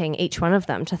 visiting each one of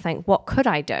them to think, what could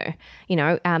I do?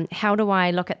 How do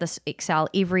I look at this Excel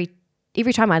every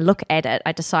time I look at it,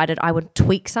 I decided I would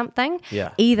tweak something.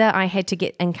 Yeah. Either I had to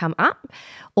get income up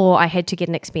or I had to get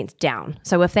an expense down.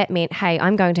 So if that meant, hey,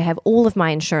 I'm going to have all of my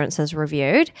insurances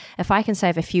reviewed, if I can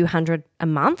save a few hundred a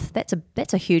month,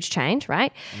 that's a huge change,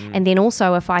 right? And then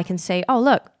also if I can see, oh,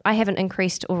 look, I haven't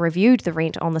increased or reviewed the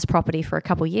rent on this property for a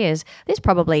couple of years, there's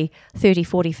probably $30,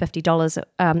 $40,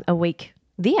 $50 a week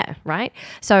there, right?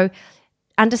 So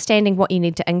understanding what you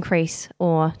need to increase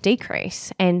or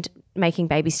decrease and making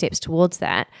baby steps towards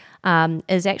that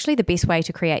is actually the best way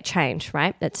to create change,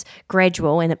 right? It's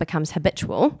gradual and it becomes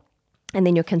habitual, and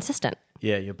then you're consistent.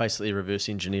 Yeah, you're basically reverse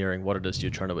engineering what it is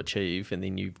you're trying to achieve, and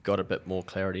then you've got a bit more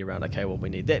clarity around, okay, well, we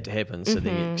need that to happen. So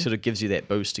then it sort of gives you that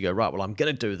boost to go, right, well, I'm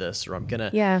going to do this, or I'm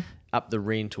going to up the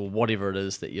rent, or whatever it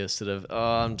is that you're sort of,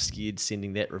 I'm scared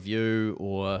sending that review,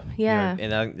 or,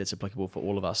 and I think that's applicable for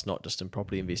all of us, not just in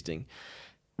property investing.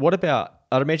 What about,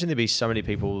 I'd imagine there'd be so many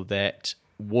people that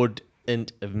wouldn't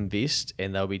invest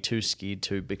and they'll be too scared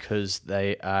to because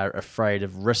they are afraid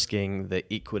of risking the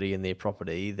equity in their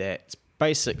property. That's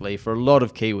basically, for a lot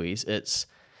of Kiwis, it's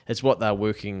what they're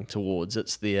working towards.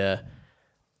 It's their,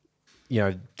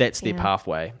 that's their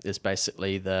pathway. It's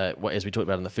basically as we talked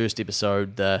about in the first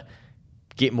episode, the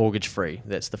get mortgage free.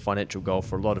 That's the financial goal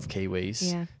for a lot of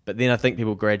Kiwis. Yeah. But then I think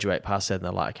people graduate past that and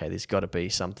they're like, okay, there's got to be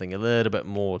something a little bit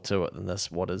more to it than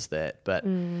this. What is that? But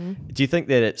do you think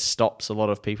that it stops a lot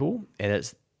of people?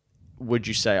 And would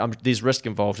you say, there's risk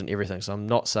involved in everything. So I'm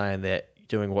not saying that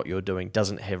doing what you're doing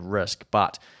doesn't have risk,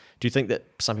 but do you think that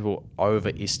some people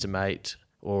overestimate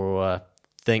or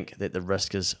think that the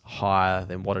risk is higher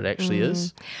than what it actually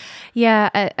is? Yeah,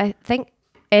 I think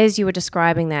as you were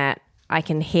describing that, I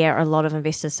can hear a lot of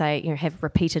investors say, have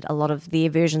repeated a lot of their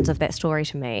versions of that story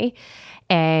to me.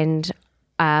 And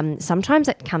sometimes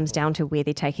it comes down to where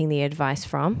they're taking the advice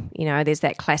from. There's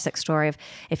that classic story of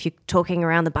if you're talking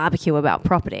around the barbecue about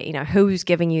property, who's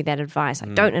giving you that advice?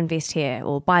 Like, don't invest here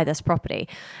or buy this property.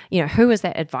 Who is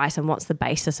that advice and what's the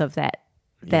basis of that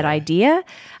idea?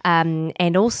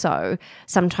 And also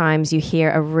sometimes you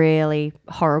hear a really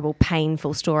horrible,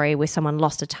 painful story where someone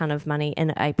lost a ton of money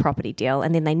in a property deal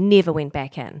and then they never went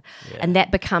back in. And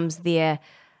that becomes their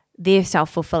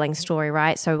self-fulfilling story,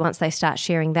 right? So once they start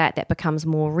sharing that becomes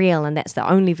more real, and that's the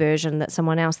only version that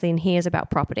someone else then hears about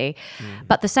property.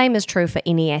 But the same is true for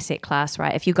any asset class,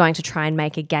 right? If you're going to try and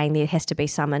make a gain, there has to be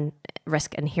some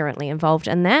risk inherently involved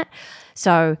in that.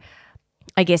 So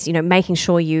I guess, making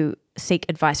sure you seek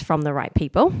advice from the right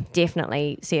people.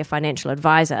 Definitely see a financial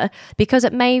advisor, because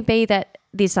it may be that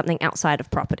there's something outside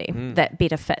of property that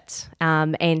better fits.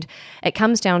 And it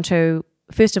comes down to,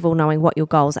 first of all, knowing what your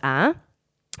goals are.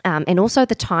 And also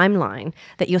the timeline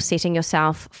that you're setting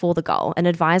yourself for the goal. An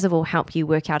advisor will help you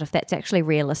work out if that's actually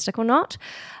realistic or not.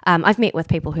 I've met with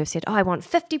people who've said, I want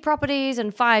 50 properties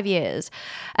in 5 years.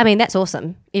 I mean, that's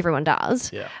awesome. Everyone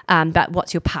does. Yeah. But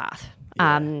what's your path?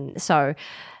 Yeah.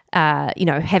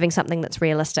 Having something that's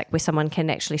realistic where someone can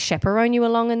actually chaperone you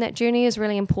along in that journey is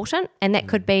really important. And that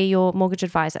could be your mortgage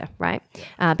advisor, right?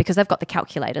 Because they've got the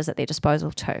calculators at their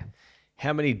disposal too.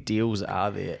 How many deals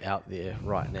are there out there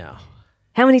right now?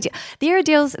 How many there are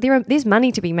deals, there's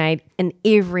money to be made in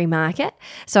every market.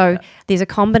 So there's a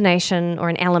combination or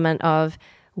an element of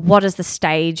what is the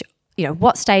stage,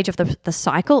 what stage of the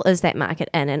cycle is that market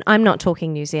in? And I'm not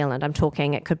talking New Zealand. I'm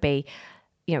talking, it could be,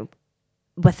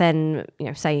 within,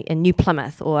 say in New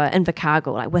Plymouth or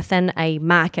Invercargill, like within a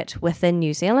market within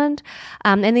New Zealand,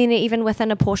 and then even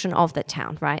within a portion of the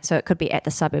town, right? So it could be at the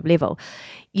suburb level.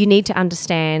 You need to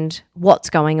understand what's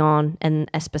going on in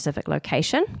a specific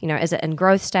location. Is it in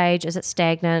growth stage? Is it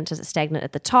stagnant? Is it stagnant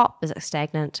at the top? Is it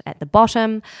stagnant at the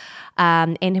bottom?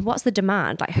 And what's the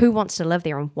demand? Like, who wants to live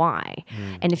there and why?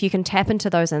 And if you can tap into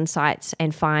those insights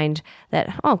and find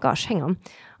that, oh gosh, hang on,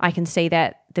 I can see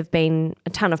that there've been a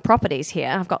ton of properties here.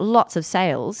 I've got lots of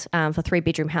sales for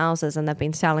 3-bedroom houses, and they've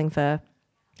been selling for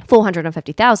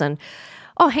 $450,000.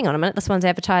 Oh, hang on a minute, this one's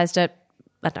advertised at,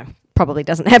 I don't know, probably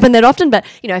doesn't happen that often, but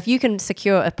if you can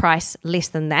secure a price less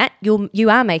than that, you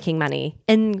are making money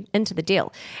into the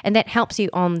deal, and that helps you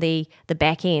on the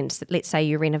back end. So let's say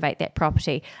you renovate that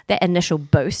property, that initial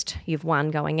boost you've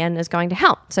won going in is going to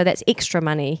help. So that's extra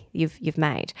money you've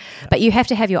made, but you have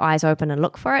to have your eyes open and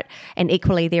look for it. And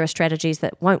equally, there are strategies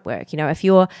that won't work.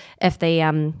 If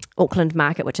the Auckland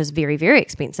market, which is very, very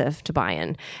expensive to buy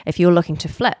in, if you're looking to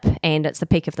flip and it's the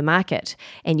peak of the market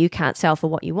and you can't sell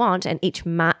for what you want, and each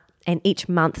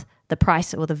month the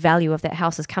price or the value of that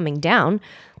house is coming down,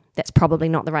 that's probably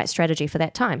not the right strategy for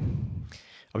that time.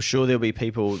 I'm sure there'll be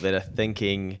people that are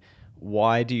thinking,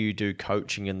 why do you do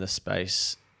coaching in this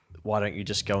space? Why don't you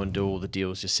just go and do all the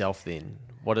deals yourself then?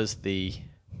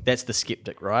 That's the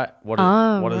skeptic, right? What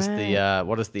is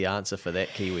the answer for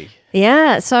that, Kiwi?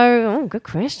 Yeah, so good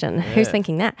question. Yeah. Who's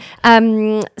thinking that?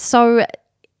 So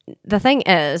the thing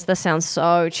is, this sounds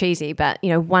so cheesy, but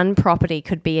one property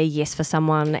could be a yes for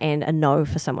someone and a no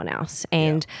for someone else.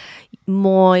 And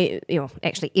more,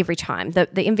 actually every time,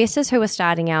 the investors who are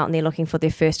starting out and they're looking for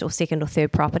their first or second or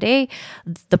third property,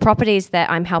 the properties that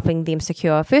I'm helping them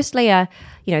secure, firstly are,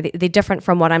 they're different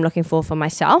from what I'm looking for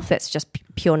myself. That's just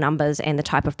pure numbers and the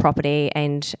type of property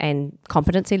and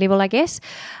competency level, I guess.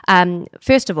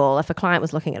 First of all, if a client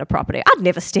was looking at a property, I'd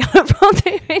never steal it from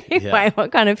them anyway. Yeah.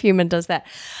 What kind of human does that?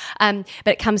 But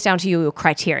it comes down to your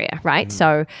criteria, right? Mm.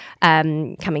 So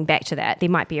coming back to that, there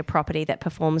might be a property that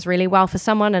performs really well for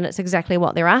someone and it's exactly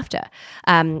what they're after.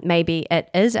 Maybe it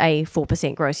is a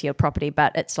 4% gross yield property,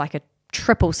 but it's like a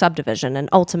triple subdivision and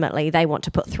ultimately they want to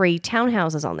put 3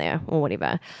 townhouses on there or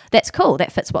whatever. That's cool.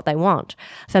 That fits what they want.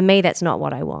 For me, that's not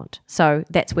what I want. So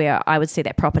that's where I would see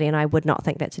that property and I would not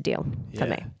think that's a deal for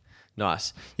me.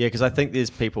 Nice. Yeah, because I think there's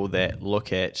people that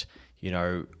look at,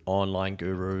 online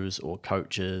gurus or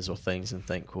coaches or things and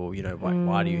think, well,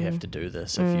 why do you have to do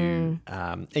this? If you,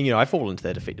 and I fall into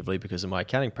that effectively because in my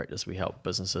accounting practice, we help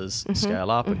businesses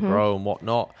scale up and grow and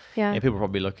whatnot. Yeah. And people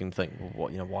probably look and think, well,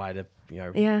 why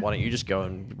don't you just go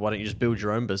and why don't you just build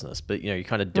your own business? But, you're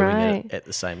kind of doing it at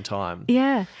the same time.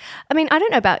 Yeah. I mean, I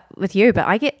don't know about with you, but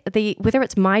I get whether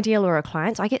it's my deal or a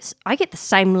client's, I get the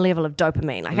same level of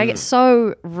dopamine. Like I get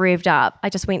so revved up. I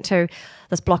just went to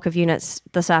this block of units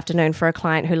this afternoon for a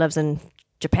client who lives in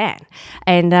Japan.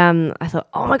 And I thought,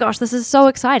 oh my gosh, this is so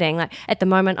exciting. Like at the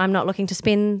moment, I'm not looking to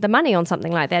spend the money on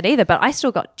something like that either, but I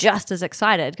still got just as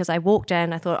excited because I walked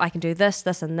in, I thought I can do this,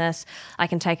 this and this. I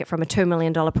can take it from a $2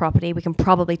 million property. We can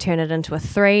probably turn it into a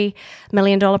 $3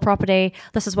 million property.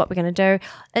 This is what we're going to do.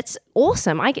 It's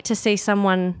awesome. I get to see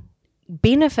someone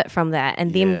benefit from that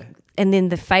and then and then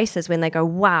the faces when they go,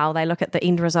 wow, they look at the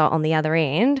end result on the other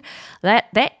end.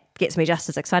 That gets me just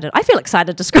as excited. I feel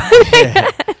excited describing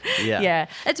it. Yeah.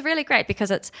 It's really great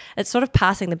because it's sort of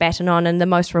passing the baton on, and the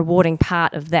most rewarding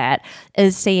part of that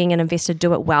is seeing an investor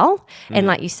do it well. And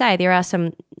like you say, there are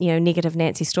some negative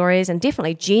Nancy stories, and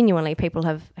definitely genuinely people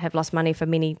have lost money for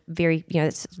many very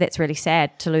that's really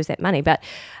sad to lose that money, but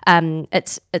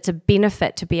it's a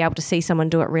benefit to be able to see someone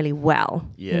do it really well.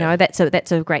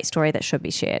 That's a great story that should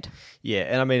be shared.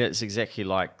 And I mean it's exactly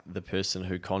like the person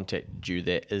who contacted you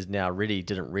that is now ready,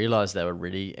 didn't realize they were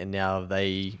ready, and now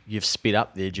you've sped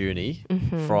up their journey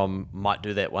from might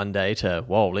do that one day to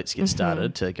let's get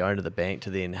started, to going to the bank, to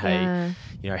then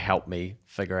help me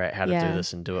figure out how to do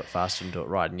this and do it faster and do it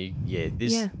right. And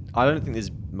I don't think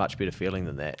there's much better feeling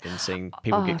than that in seeing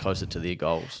people get closer to their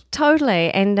goals.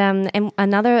 Totally. And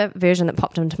another version that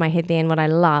popped into my head then, what I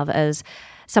love is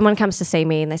someone comes to see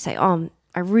me and they say,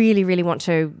 I really, really want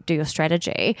to do your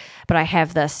strategy, but I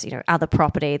have this, other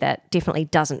property that definitely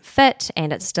doesn't fit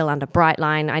and it's still under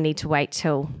Brightline. I need to wait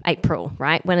till April,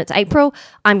 right? When it's April,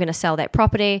 I'm going to sell that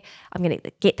property. I'm going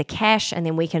to get the cash and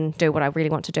then we can do what I really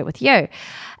want to do with you.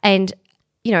 And,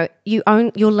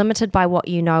 you're limited by what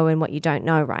you know and what you don't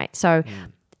know, right? So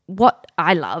what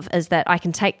I love is that I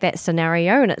can take that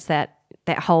scenario and it's that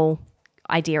whole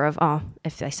idea of,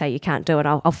 if they say you can't do it,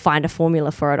 I'll find a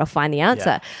formula for it. I'll find the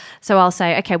answer. So I'll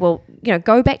say, okay, well,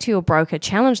 go back to your broker,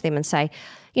 challenge them and say,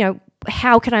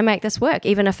 how can I make this work?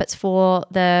 Even if it's for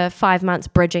the 5 months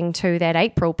bridging to that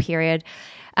April period,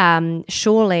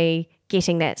 surely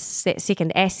getting that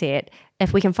second asset,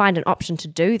 if we can find an option to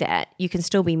do that, you can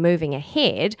still be moving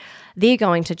ahead. They're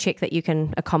going to check that you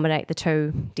can accommodate the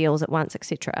 2 deals at once,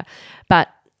 etc. But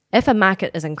if a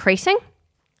market is increasing,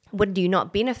 would you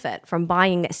not benefit from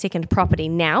buying that second property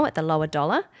now at the lower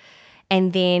dollar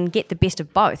and then get the best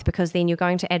of both? Because then you're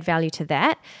going to add value to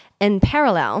that. In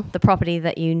parallel, the property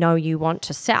that you want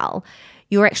to sell,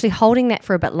 you're actually holding that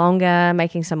for a bit longer,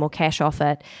 making some more cash off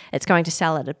it. It's going to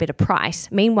sell at a better price.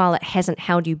 Meanwhile, it hasn't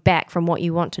held you back from what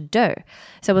you want to do.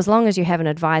 So as long as you have an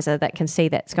advisor that can see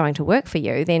that's going to work for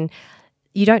you, then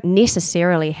you don't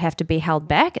necessarily have to be held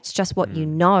back. It's just what you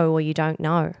know or you don't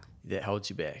know. That holds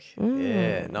you back.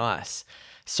 Yeah, nice.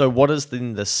 So what is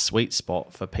then the sweet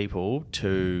spot for people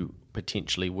to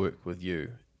potentially work with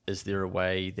you? Is there a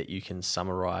way that you can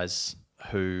summarize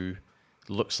who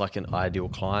looks like an ideal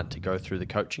client to go through the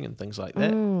coaching and things like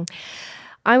that?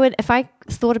 I would, if I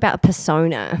thought about a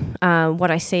persona,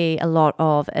 what I see a lot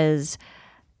of is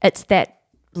it's that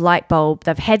light bulb.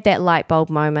 They've had that light bulb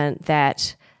moment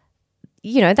that,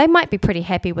 you know, they might be pretty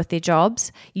happy with their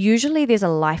jobs. Usually there's a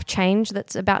life change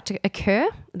that's about to occur.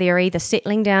 They're either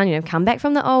settling down, you know, come back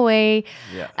from the OE,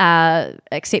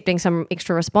 accepting some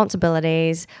extra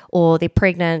responsibilities, or they're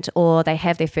pregnant, or they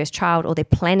have their first child, or they're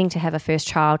planning to have a first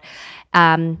child.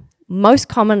 Most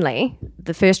commonly,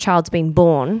 the first child's been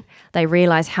born, they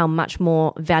realise how much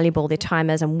more valuable their time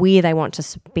is and where they want to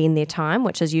spend their time,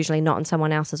 which is usually not in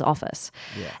someone else's office.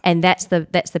 Yeah. And that's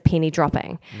the penny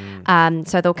dropping.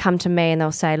 So they'll come to me and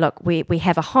they'll say, look, we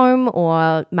have a home,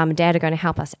 or mum and dad are going to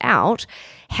help us out.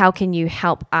 How can you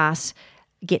help us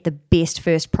get the best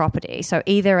first property? So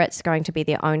either it's going to be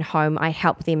their own home, I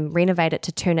help them renovate it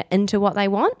to turn it into what they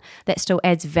want. That still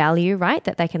adds value, right,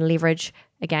 that they can leverage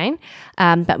again.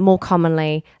 But more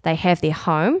commonly, they have their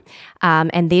home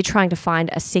and they're trying to find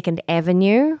a second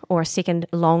avenue or a second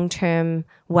long-term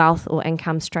wealth or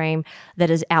income stream that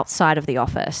is outside of the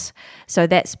office. So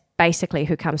that's basically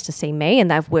who comes to see me,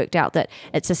 and they've worked out that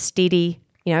it's a steady,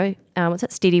 you know,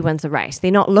 steady wins the race.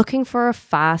 They're not looking for a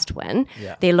fast win.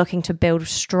 Yeah. They're looking to build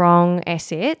strong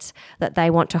assets that they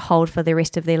want to hold for the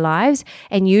rest of their lives.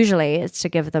 And usually it's to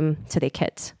give them to their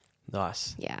kids.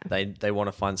 Nice. Yeah. They want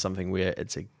to find something where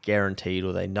it's a guaranteed,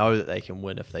 or they know that they can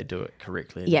win if they do it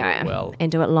correctly and do it well.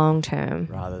 And do it long term.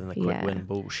 Rather than the quick win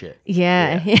bullshit.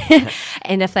 Yeah.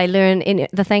 And if they learn, and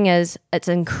the thing is, it's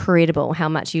incredible how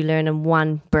much you learn in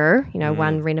one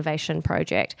one renovation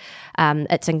project.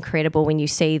 It's incredible when you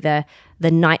see the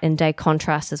night and day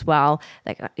contrast as well.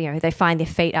 Like, you know, they find their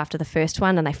feet after the first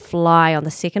one and they fly on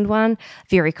the second one.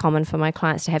 Very common for my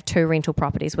clients to have 2 rental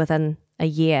properties within a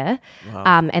year.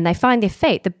 Wow. And they find their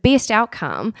feet. The best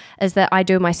outcome is that I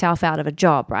do myself out of a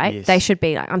job, right? Yes. They should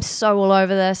be like, I'm so all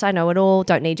over this, I know it all,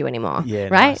 don't need you anymore. Yeah,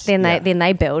 right? Nice. Then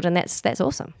they build, and that's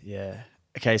awesome. Yeah.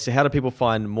 Okay, so how do people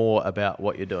find more about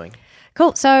what you're doing?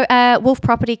 Cool. So Wolfe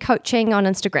Property Coaching on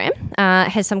Instagram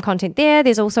has some content there.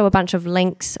 There's also a bunch of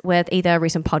links with either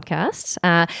recent podcasts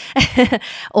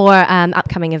or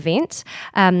upcoming events.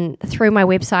 Through my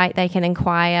website, they can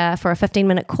inquire for a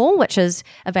 15-minute call, which is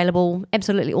available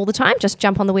absolutely all the time. Just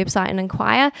jump on the website and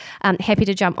inquire. Happy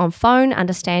to jump on phone,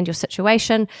 understand your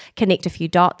situation, connect a few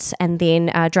dots, and then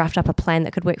draft up a plan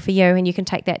that could work for you. And you can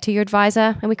take that to your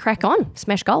advisor, and we crack on,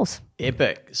 smash goals.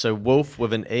 Epic. So Wolfe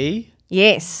with an E.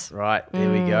 Yes. Right,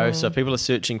 there we go. So if people are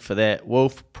searching for that,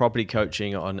 Wolfe Property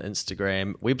Coaching on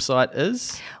Instagram. Website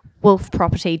is?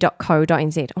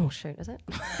 wolfeproperty.co.nz. Oh, shoot, is it?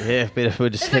 Yeah, better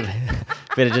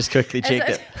just quickly check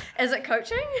it. Is it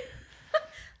coaching?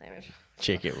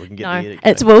 Check it. We can get the edit.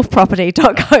 It's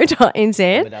wolfeproperty.co.nz.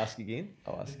 I'm going to ask again.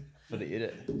 I'll ask for the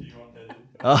edit. Do you want that?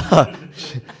 Oh,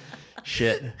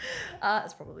 shit.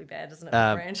 It's probably bad, isn't it,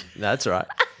 for brand? No, that's all right.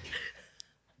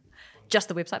 Just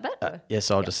the website bit?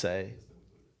 Yes, I'll just say.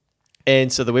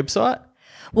 And so the website?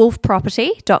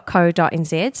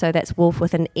 wolfeproperty.co.nz. So that's Wolfe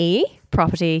with an E,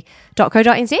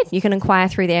 property.co.nz. You can inquire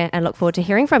through there and look forward to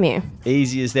hearing from you.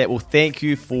 Easy as that. Well, thank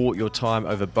you for your time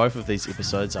over both of these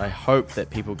episodes. I hope that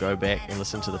people go back and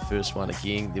listen to the first one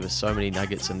again. There were so many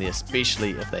nuggets in there,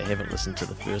 especially if they haven't listened to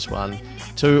the first one.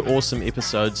 2 awesome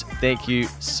episodes. Thank you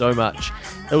so much.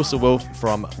 Ilse Wolfe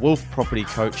from Wolfe Property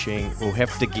Coaching. We'll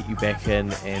have to get you back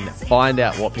in and find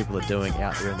out what people are doing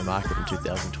out there in the market in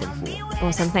 2024.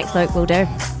 Awesome. Thanks, Luke. Will do.